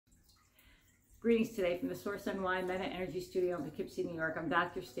Greetings today from the Source NY Meta Energy Studio in Poughkeepsie, New York. I'm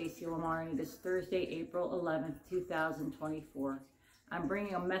Dr. Stacey Lamar, and it is Thursday, April 11th, 2024. I'm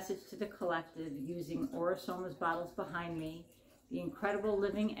bringing a message to the collective using Aurasoma's bottles behind me, the incredible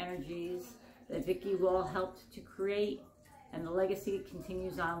living energies that Vicki Wall helped to create, and the legacy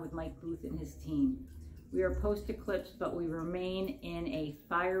continues on with Mike Booth and his team. We are post-eclipse, but we remain in a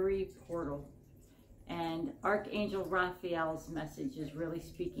fiery portal. And Archangel Raphael's message is really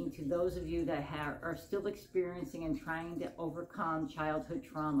speaking to those of you that are still experiencing and trying to overcome childhood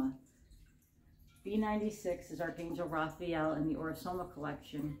trauma. B96 is Archangel Raphael in the Aurasoma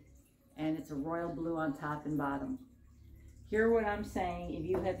collection, and it's a royal blue on top and bottom. Hear what I'm saying. If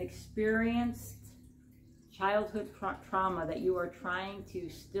you have experienced childhood trauma that you are trying to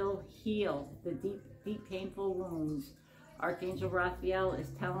still heal, the deep painful wounds, Archangel Raphael is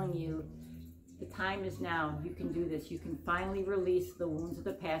telling you, the time is now. You can do this. You can finally release the wounds of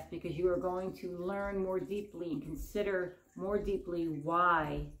the past, because you are going to learn more deeply and consider more deeply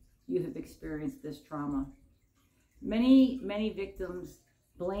why you have experienced this trauma. Many victims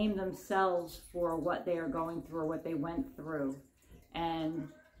blame themselves for what they are going through or what they went through. And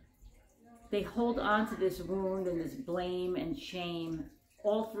they hold on to this wound and this blame and shame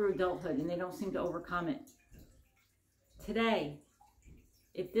all through adulthood, and they don't seem to overcome it. Today,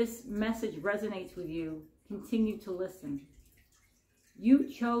 if this message resonates with you, continue to listen. You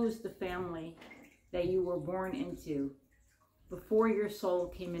chose the family that you were born into before your soul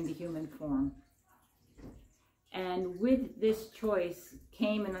came into human form. And with this choice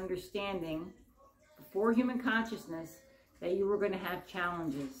came an understanding before human consciousness that you were going to have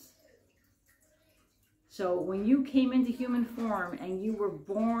challenges. So when you came into human form and you were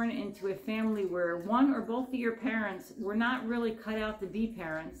born into a family where one or both of your parents were not really cut out to be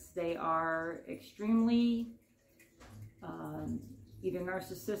parents, they are extremely either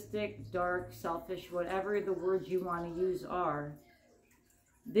narcissistic, dark, selfish, whatever the words you want to use are,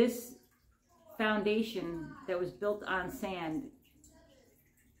 this foundation that was built on sand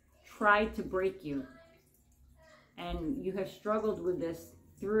tried to break you. And you have struggled with this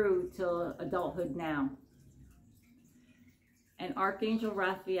through till adulthood now. And Archangel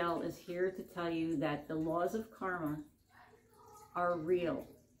Raphael is here to tell you that the laws of karma are real.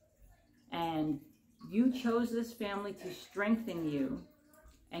 And you chose this family to strengthen you.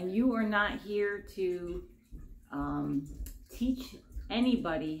 And you are not here to teach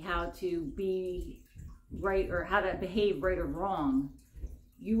anybody how to be right or how to behave right or wrong.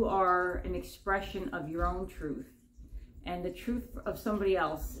 You are an expression of your own truth. And the truth of somebody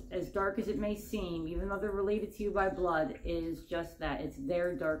else, as dark as it may seem, even though they're related to you by blood, is just that. It's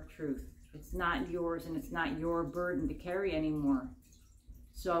their dark truth. It's not yours, and it's not your burden to carry anymore.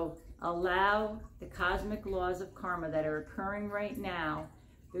 So allow the cosmic laws of karma that are occurring right now.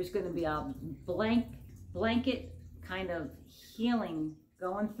 There's going to be a blanket kind of healing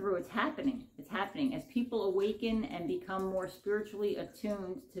going through. It's happening. It's happening. As people awaken and become more spiritually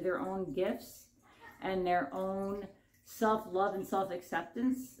attuned to their own gifts and their own self-love and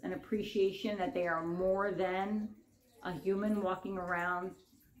self-acceptance and appreciation that they are more than a human walking around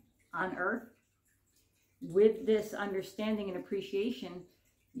on earth. With this understanding and appreciation,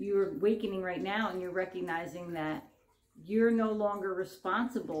 you're awakening right now, and you're recognizing that you're no longer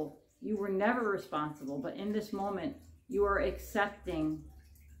responsible. You were never responsible, but in this moment, you are accepting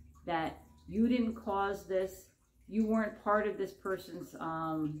that you didn't cause this. You weren't part of this person's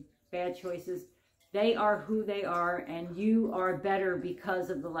bad choices. They are who they are, and you are better because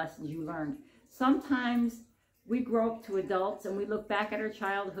of the lessons you learned. Sometimes we grow up to adults and we look back at our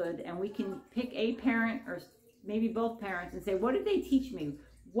childhood and we can pick a parent or maybe both parents and say, what did they teach me?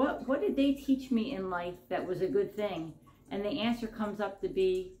 What did they teach me in life that was a good thing? And the answer comes up to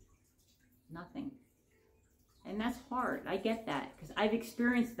be nothing. And that's hard. I get that, because I've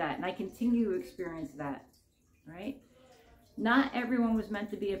experienced that and I continue to experience that, right? Not everyone was meant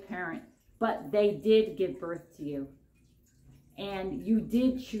to be a parent, but they did give birth to you. And you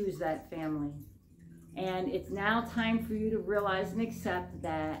did choose that family. And it's now time for you to realize and accept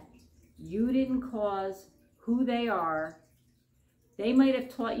that you didn't cause who they are. They might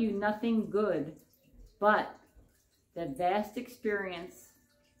have taught you nothing good, but the vast experience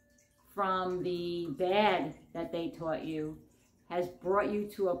from the bad that they taught you has brought you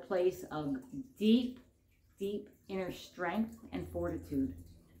to a place of deep inner strength and fortitude.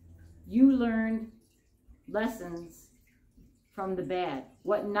 You learned lessons from the bad,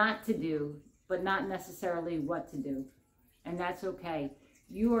 what not to do, but not necessarily what to do. And that's okay.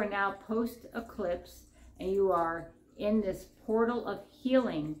 You are now post-eclipse, and you are in this portal of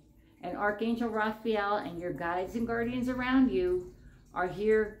healing. And Archangel Raphael and your guides and guardians around you are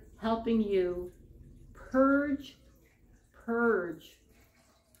here helping you purge,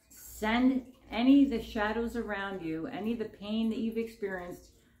 send any of the shadows around you, any of the pain that you've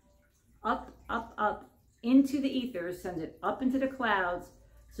experienced up into the ethers, send it up into the clouds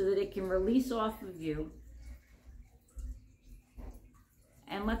so that it can release off of you,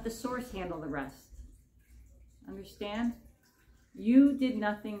 and let the source handle the rest. Understand? You did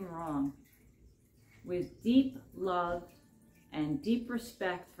nothing wrong. With deep love and deep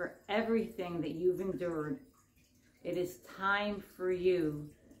respect for everything that you've endured, it is time for you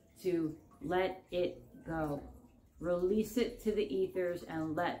to let it go. Release it to the ethers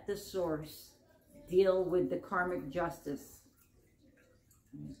and let the source deal with the karmic justice.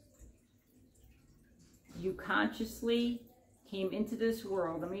 You consciously came into this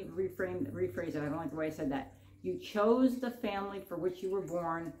world. Let me rephrase it. I don't like the way I said that. You chose the family for which you were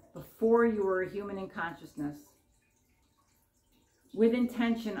born before you were a human in consciousness, with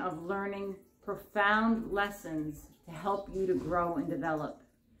intention of learning profound lessons to help you to grow and develop.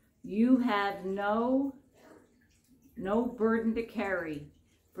 You have no burden to carry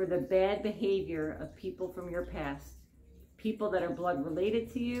for the bad behavior of people from your past. People that are blood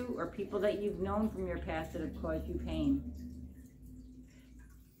related to you, or people that you've known from your past that have caused you pain.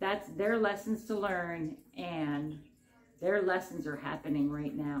 That's their lessons to learn, and their lessons are happening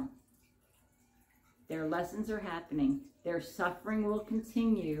right now. Their lessons are happening. Their suffering will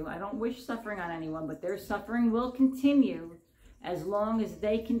continue. I don't wish suffering on anyone, but their suffering will continue as long as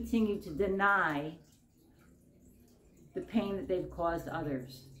they continue to deny the pain that they've caused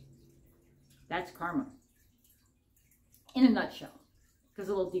others. That's karma. In a nutshell. It goes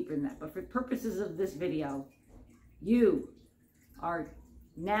a little deeper than that. But for purposes of this video, you are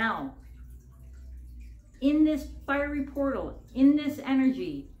now in this fiery portal, in this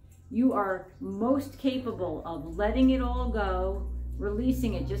energy. You are most capable of letting it all go,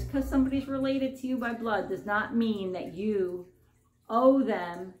 releasing it. Just because somebody's related to you by blood does not mean that you owe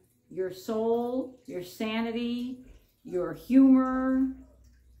them your soul, your sanity, your humor,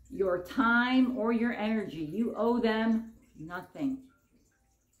 your time, or your energy. You owe them nothing.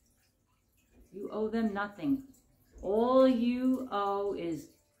 You owe them nothing. All you owe is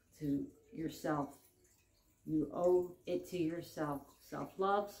to yourself. You owe it to yourself.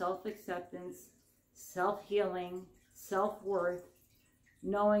 Self-love, self-acceptance, self-healing, self-worth,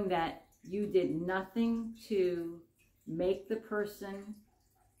 knowing that you did nothing to make the person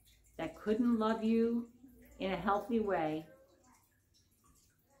that couldn't love you in a healthy way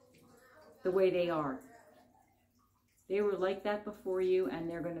the way they are. They were like that before you, and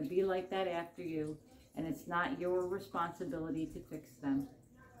they're going to be like that after you, and it's not your responsibility to fix them.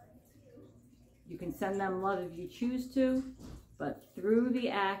 You can send them love if you choose to, but through the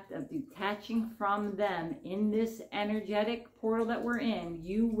act of detaching from them in this energetic portal that we're in,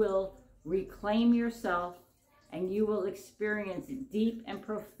 you will reclaim yourself, and you will experience deep and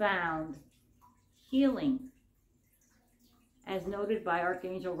profound healing, as noted by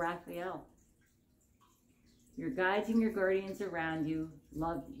Archangel Raphael. Your guides and your guardians around you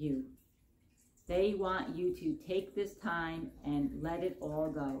love you. They want you to take this time and let it all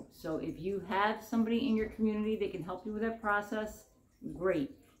go. So if you have somebody in your community that can help you with that process,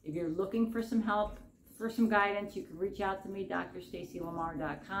 great. If you're looking for some help, for some guidance, you can reach out to me,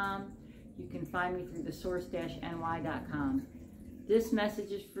 drstaceylamar.com. You can find me through thesource-ny.com. This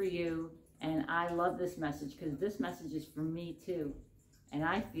message is for you, and I love this message because this message is for me too. And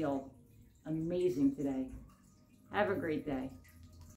I feel amazing today. Have a great day.